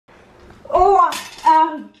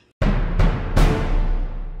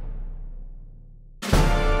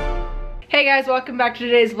Hey guys, welcome back to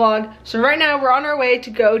today's vlog. So right now we're on our way to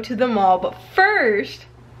go to the mall, but first,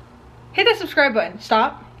 hit that subscribe button.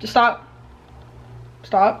 Stop, just stop,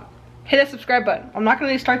 stop. Hit that subscribe button. I'm not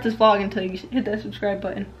gonna start this vlog until you hit that subscribe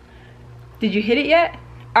button. Did you hit it yet?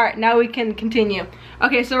 All right, now we can continue.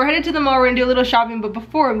 Okay, so we're headed to the mall, we're gonna do a little shopping, but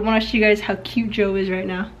before, we wanna show you guys how cute Joe is right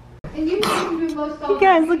now. You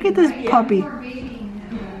guys, look at this puppy.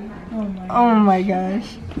 Oh my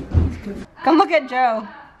gosh. Come look at Joe.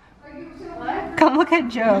 Come look at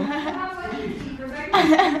Joe.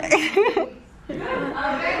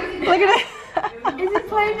 Look at it. Is he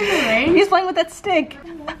playing in the rain? He's playing with that stick.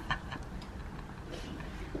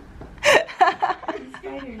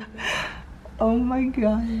 Oh my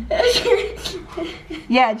god.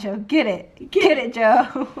 Yeah, Joe, get it. Get it,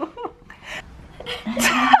 Joe.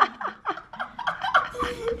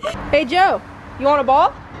 Hey, Joe, you want a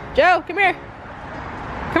ball? Joe, come here.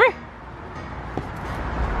 Come here.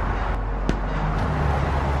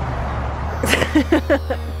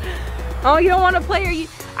 Oh, you don't want to play? Or you?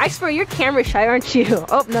 I swear you're camera shy, aren't you?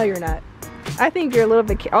 Oh, no, you're not. I think you're a little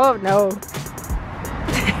bit. Oh, no.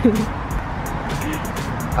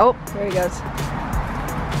 Oh, there he goes.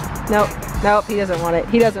 Nope, nope, he doesn't want it.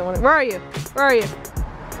 He doesn't want it. Where are you? Where are you?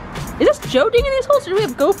 Is this Joe digging his holes, or do we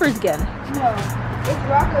have gophers again? No, it's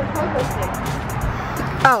Rocco's cocoa stick.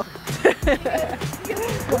 Oh.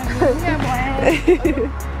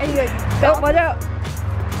 And you like, oh, watch out.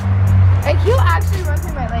 like he'll actually run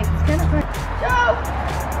through my legs. It's kind of fun. Joe!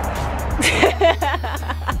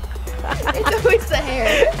 It's always the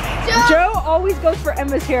hair. Joe always goes for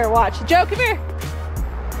Emma's hair. Watch. Joe, come here.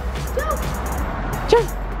 Joe! Joe.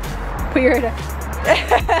 Put your head up.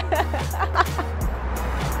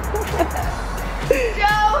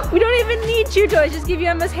 Joe! We don't even need chew toys. Just give you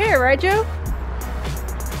Emma's hair, right, Joe?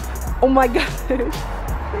 Oh my gosh.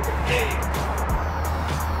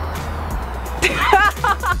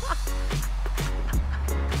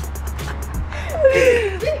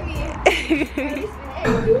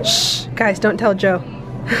 Shh, guys, don't tell Joe.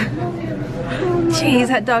 Jeez,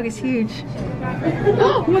 that dog is huge.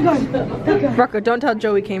 Oh my god. Okay. Rocco, don't tell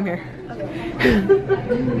Joe we came here.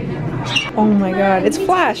 Oh my god, it's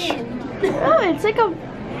Flash. Oh, it's like a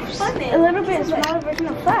little bit smaller version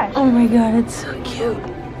of Flash. Oh my god, it's so cute.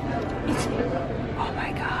 Oh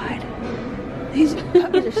my god. These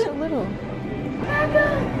puppies are so little.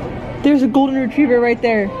 There's a golden retriever right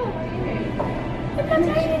there.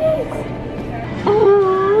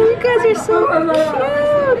 Oh, you guys are so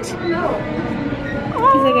cute.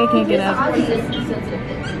 He's like, I can't get up.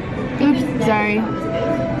 Oops, sorry.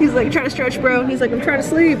 He's like, trying to stretch, bro. He's like, I'm trying to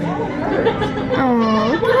sleep.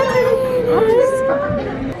 Oh.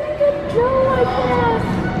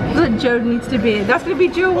 That's what Joe needs to be. That's gonna be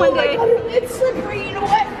Joe one day. Oh my god, it's slippery, you know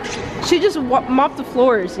what? She just mopped the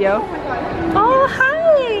floors, yo. Oh my god. Oh,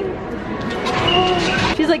 hi.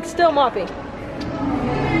 She's like still mopping.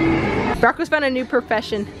 Rocco's found a new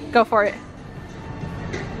profession. Go for it.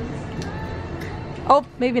 Oh,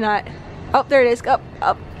 maybe not. Oh, there it is. Up,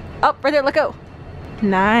 up, up, right there. Let go.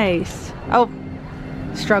 Nice. Oh,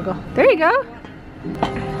 struggle. There you go.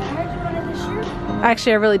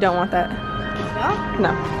 Actually, I really don't want that.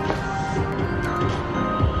 No? No.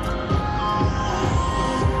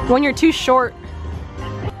 When you're too short.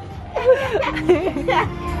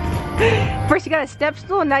 First you got a step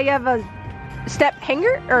stool, and now you have a step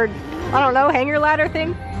hanger, or I don't know, hanger ladder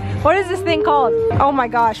thing. What is this thing called? Oh my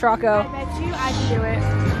gosh, Rocco. I bet you I can do it.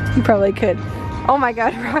 You probably could. Oh my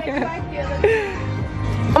god, Rocco.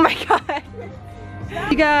 Oh my god.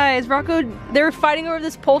 You guys, Rocco, they were fighting over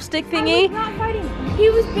this pole stick thingy. I was not fighting. He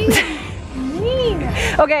was being mean.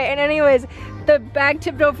 Okay, and anyways, the bag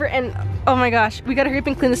tipped over and oh my gosh, we gotta hurry up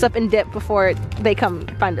and clean this up and dip before they come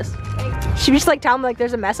find us. Should we just like tell them like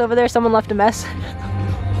there's a mess over there, someone left a mess?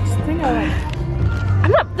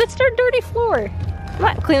 I'm not, that's their dirty floor. I'm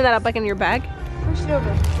not cleaning that up like in your bag. Push it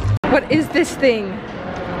over. What is this thing?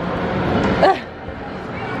 Ugh.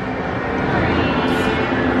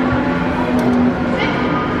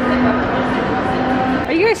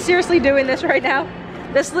 Are you guys seriously doing this right now?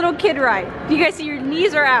 This little kid ride. Do you guys see your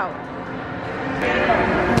knees are out?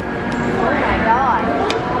 Oh my god.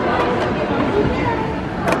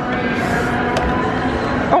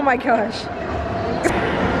 Oh my gosh.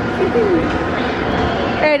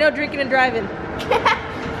 Hey, no drinking and driving.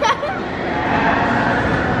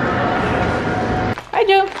 Hi,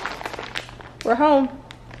 Joe. We're home.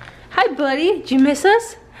 Hi, buddy. Did you miss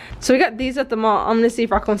us? So we got these at the mall. I'm gonna see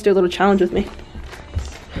if Rocco wants to do a little challenge with me.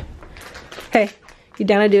 Hey, you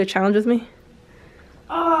down to do a challenge with me?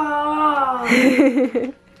 Oh.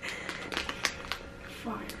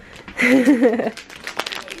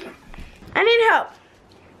 I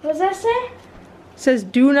What does that say? It says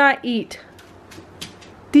do not eat.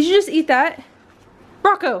 Did you just eat that?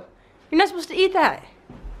 Rocco, you're not supposed to eat that.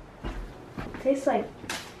 Tastes like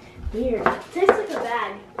weird. Tastes like a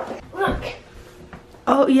bag. Look.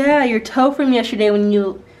 Oh yeah, your toe from yesterday when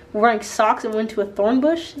you were wearing socks and went to a thorn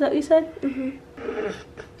bush. Is that what you said? Mhm.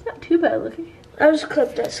 It's not too bad looking. I'll just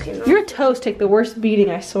clip that skin off. Your toes take the worst beating,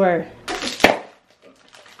 I swear.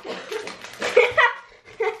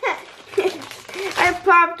 I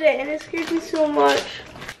popped it and it scared me so much.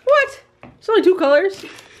 What? It's only 2 colors.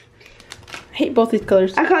 I hate both these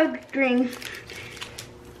colors. I call it green.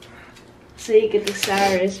 So you get the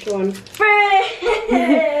sourest one.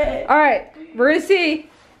 Alright, we're gonna see.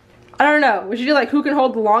 I don't know. We should do like who can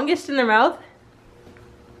hold the longest in their mouth?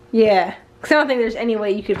 Yeah. Because I don't think there's any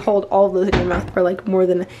way you could hold all of those in your mouth for like more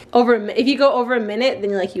than if you go over a minute,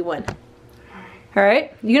 then like you win.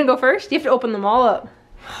 Alright? You gonna go first? You have to open them all up.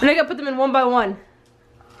 And I gotta put them in one by one.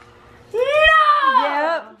 No!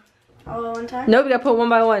 Yep. All at one time? Nope, you gotta put one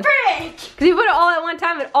by one. Frick! Because you put it all at one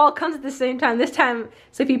time, it all comes at the same time. This time,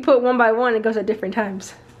 so if you put one by one, it goes at different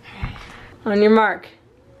times. On your mark.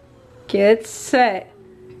 Get set.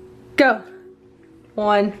 Go.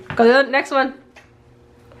 1. Go to the next one.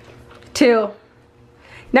 2.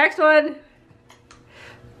 Next one.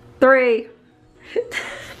 3.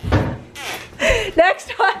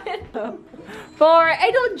 Next one. 4.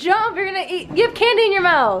 Hey, don't jump. You're gonna eat. You have candy in your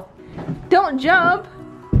mouth. Don't jump.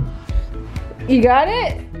 You got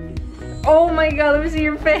it? Oh my god, let me see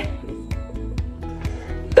your face.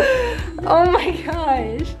 Oh my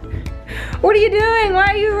gosh. What are you doing? Why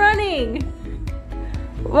are you running?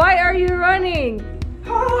 Why are you running?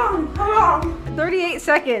 Hold on. 38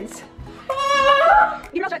 seconds.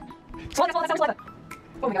 You're not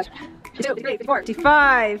oh my gosh. 52, 53, 54,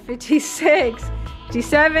 55, 56,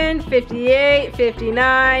 57, 58,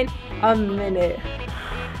 59, a minute.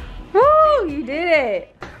 Woo, you did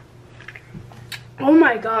it. Oh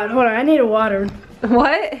my god, hold on, I need a water.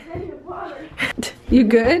 What? I need a water. You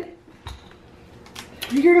good?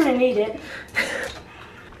 You're gonna need it.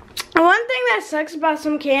 One thing that sucks about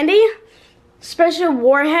some candy, especially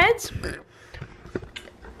Warheads,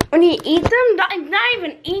 when you eat them, not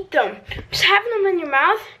even eat them, just having them in your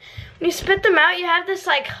mouth, when you spit them out, you have this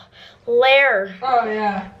like layer Oh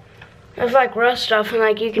yeah. of like rust stuff, and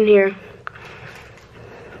like you can hear.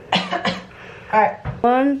 Alright.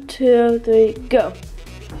 1, 2, 3, go.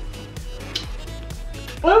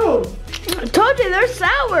 Oh, I told you they're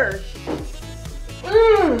sour.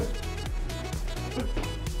 Mmm.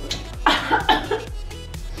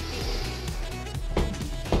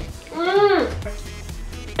 Mmm.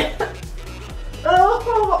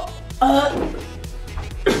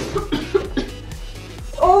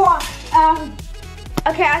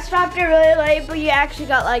 Okay, I stopped it really late, but you actually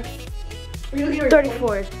got like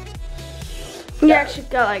 34. You actually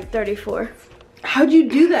got like 34. How'd you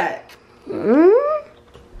do that? Mm?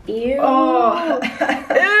 Ew. Oh.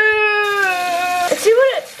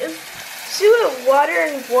 See what water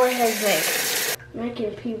and Warheads make.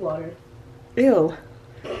 Making pea water. Ew.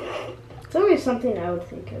 It's always something I would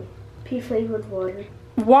think of. Pea flavored water.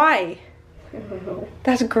 Why? I don't know.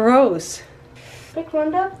 That's gross. Pick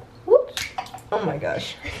one up. Whoops. Oh my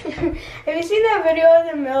gosh. Have you seen that video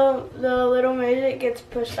of the little midget gets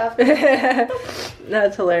pushed off?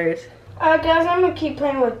 That's hilarious. Guys, I'm gonna keep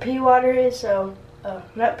playing with pea water. So,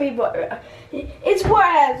 not pea water. It's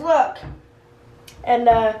Warheads. Look. And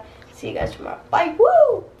see you guys tomorrow. Bye.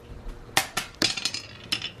 Woo.